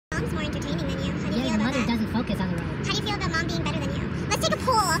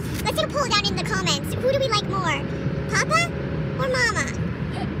poll. Let's do a poll down in the comments. Who do we like more? Papa or Mama?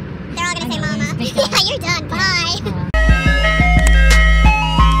 They're all gonna say Mama. Yeah, you're done. Bye.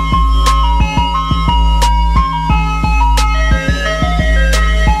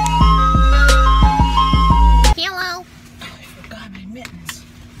 Hello. I forgot my mittens.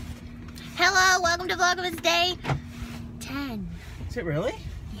 Hello, welcome to Vlogmas Day 10. Is it really?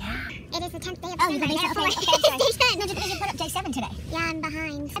 Yeah. It is the 10th day of Oh, you December. okay, It's sorry. day 10. No, just you put up day 7 today. Yeah, I'm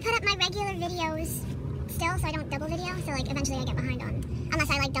behind. I put up my regular videos still, so I don't double video. So like eventually I get behind on. Unless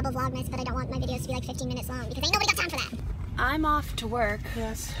I like double Vlogmas, but I don't want my videos to be like 15 minutes long because ain't nobody got time for that. I'm off to work.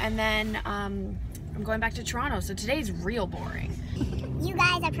 Yes. And then I'm going back to Toronto, so today's real boring. You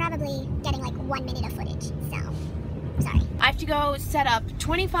guys are probably getting like 1 minute of footage, so sorry. I have to go set up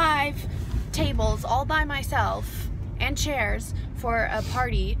 25 tables all by myself and chairs for a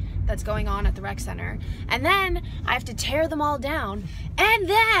party that's going on at the rec center, and then I have to tear them all down, and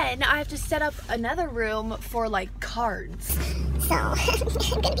then I have to set up another room for like cards. So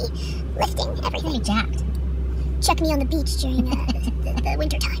I'm gonna be lifting everything. You're jacked. Check me on the beach during the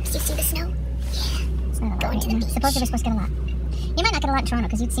winter times. You see the snow? It's not a lot. Going to the beach. Suppose we're supposed to get a lot. You might not get a lot in Toronto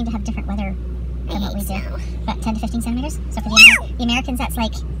because you'd seem to have different weather than what we do. About 10 to 15 centimeters. So for the Americans, that's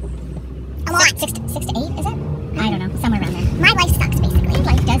like A lot. 6 to 8, is it? I don't know, somewhere around there. My life sucks, basically. Your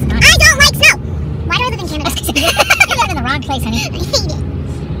life does not. I don't like snow! Why do I live in Canada? You're living in the wrong place, honey. I hate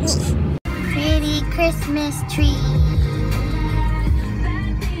it. Pretty Christmas tree.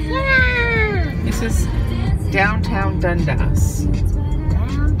 Yeah! This is downtown Dundas.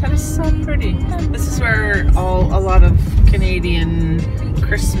 That is so pretty. This is where a lot of Canadian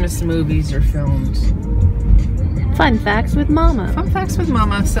Christmas movies are filmed. Fun facts with Mama. Fun facts with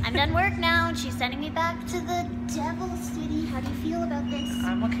Mama. So I'm done work now, and she's sending me back to the Devil City. How do you feel about this?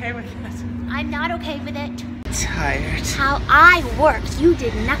 I'm okay with it. I'm not okay with it. Tired. How I worked. You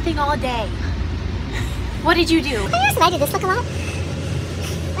did nothing all day. What did you do? What else did I do? This look a lot?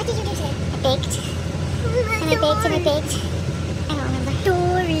 What did you do today? I baked. And I baked. I don't remember.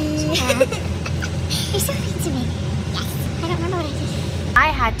 Dory. You're so mean to me. Yes. I don't remember what I did. I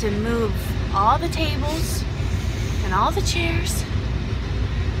had to move all the tables and all the chairs,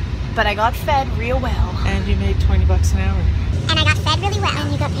 but I got fed real well. And you made $20 an hour. And I got fed really well.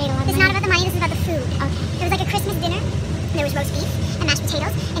 And you got paid a lot of It's money. not about the money, this is about the food. Okay. It was like a Christmas dinner. There was roast beef and mashed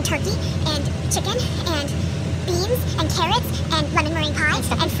potatoes and turkey and chicken and beans and carrots and lemon meringue pie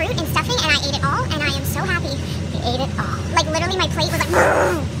and fruit and stuffing, and I ate it all, and I am so happy. You ate it all. Like literally my plate was like,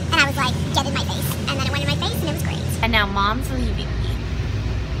 and I was like, get in my face. And then it went in my face and it was great. And now Mom's leaving me.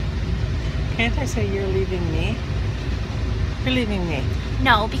 Can't I say you're leaving me? You're leaving me.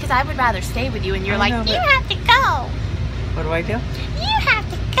 No, because I would rather stay with you, and you're I like, know, you but- have to go. What do I do? You have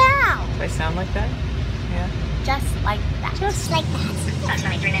to go. Do I sound like that? Yeah. Just like that. Just like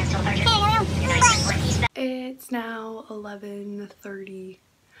that. It's now 11:30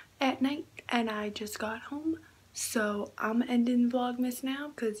 at night, and I just got home. So I'm ending Vlogmas now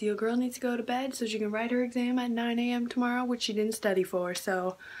because your girl needs to go to bed so she can write her exam at 9 a.m. tomorrow, which she didn't study for.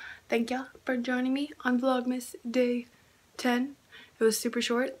 So thank y'all for joining me on Vlogmas Day 10. It was super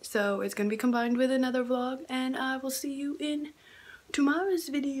short, so it's going to be combined with another vlog, and I will see you in tomorrow's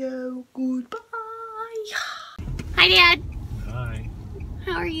video. Goodbye. Hi, Dad. Hi.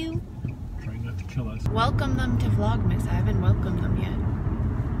 How are you? Trying not to kill us. Welcome them to Vlogmas. I haven't welcomed them yet.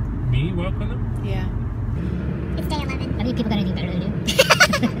 Me welcome them? Yeah. It's day 11. I think people gotta do better than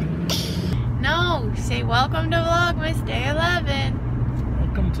you. No, say welcome to Vlogmas Day 11.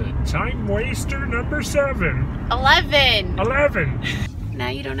 Welcome to Time Waster number 7. 11. 11. Now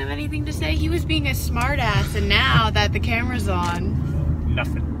you don't have anything to say. He was being a smartass, and now that the camera's on.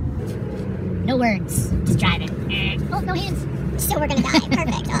 Nothing. No words, just driving. Oh, no hands. So we're gonna die.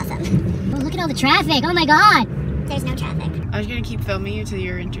 Perfect. Awesome. Oh, look at all the traffic. Oh my god. There's no traffic. I was gonna keep filming you till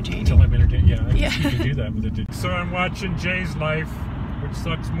you're entertained. Until I'm entertained. Yeah, I guess Yeah. you can do that with it. So I'm watching Jay's life, which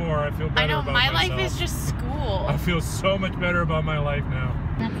sucks more. I feel better I know, about my myself. life is just school. I feel so much better about my life now.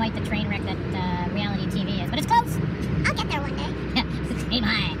 Not quite the train wreck that reality TV is, but it's close. I'll get there one day. Aim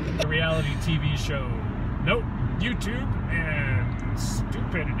high. A reality TV show. Nope. YouTube and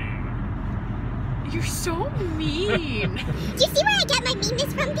stupidity. You're so mean. Do you see where I get my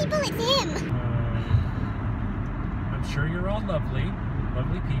meanness from, people? It's him. I'm sure you're all lovely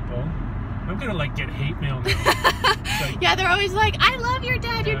people. I'm gonna like get hate mail now. Like, Yeah, they're always like, I love your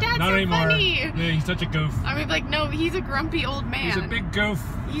dad. Your dad's not so anymore. funny. Yeah, he's such a goof. I mean, like, no, he's a grumpy old man. He's a big goof.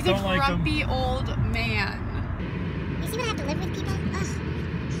 He's Don't a like him. grumpy old man. You see what I have to live with, people? Ugh.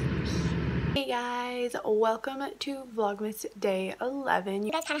 Hey guys, welcome to Vlogmas day 11.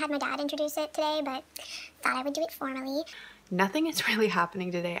 You guys kind of had my dad introduce it today, but thought I would do it formally. Nothing is really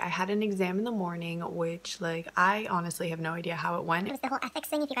happening today. I had an exam in the morning, which like I honestly have no idea how it went. It was the whole ethics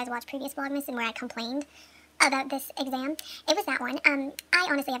thing, if you guys watched previous Vlogmas and where I complained about this exam. It was that one. I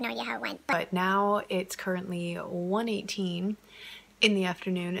honestly have no idea how it went. But now it's currently 1:18 in the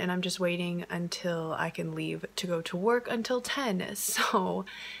afternoon and I'm just waiting until I can leave to go to work until 10. So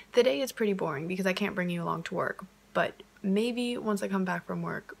the day is pretty boring because I can't bring you along to work. But maybe once I come back from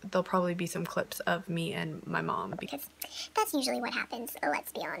work, there'll probably be some clips of me and my mom. Because that's usually what happens,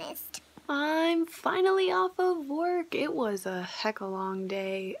 let's be honest. I'm finally off of work. It was a heck of a long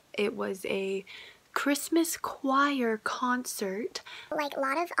day. It was a Christmas choir concert. Like a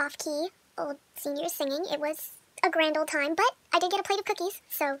lot of off-key old seniors singing. It was a grand old time, but I did get a plate of cookies,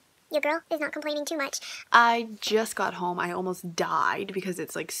 so your girl is not complaining too much. I just got home. I almost died because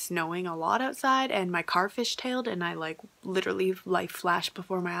it's like snowing a lot outside and my car fishtailed and I like literally life flashed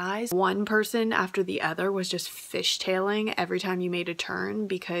before my eyes. One person after the other was just fishtailing every time you made a turn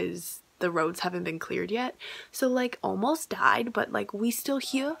because the roads haven't been cleared yet. So like almost died, but like we still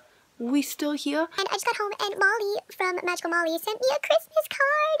here. We still here. And I just got home and Molly from Magical Molly sent me a Christmas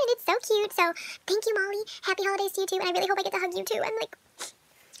card and it's so cute. So thank you, Molly. Happy holidays to you too. And I really hope I get to hug you too. And like,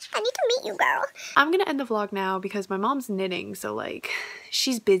 I need to meet you, girl. I'm gonna end the vlog now because my mom's knitting, so like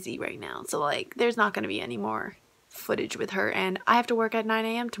she's busy right now. So like there's not gonna be any more footage with her and I have to work at 9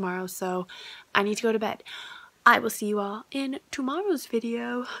 a.m. tomorrow, so I need to go to bed. I will see you all in tomorrow's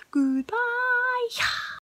video. Goodbye.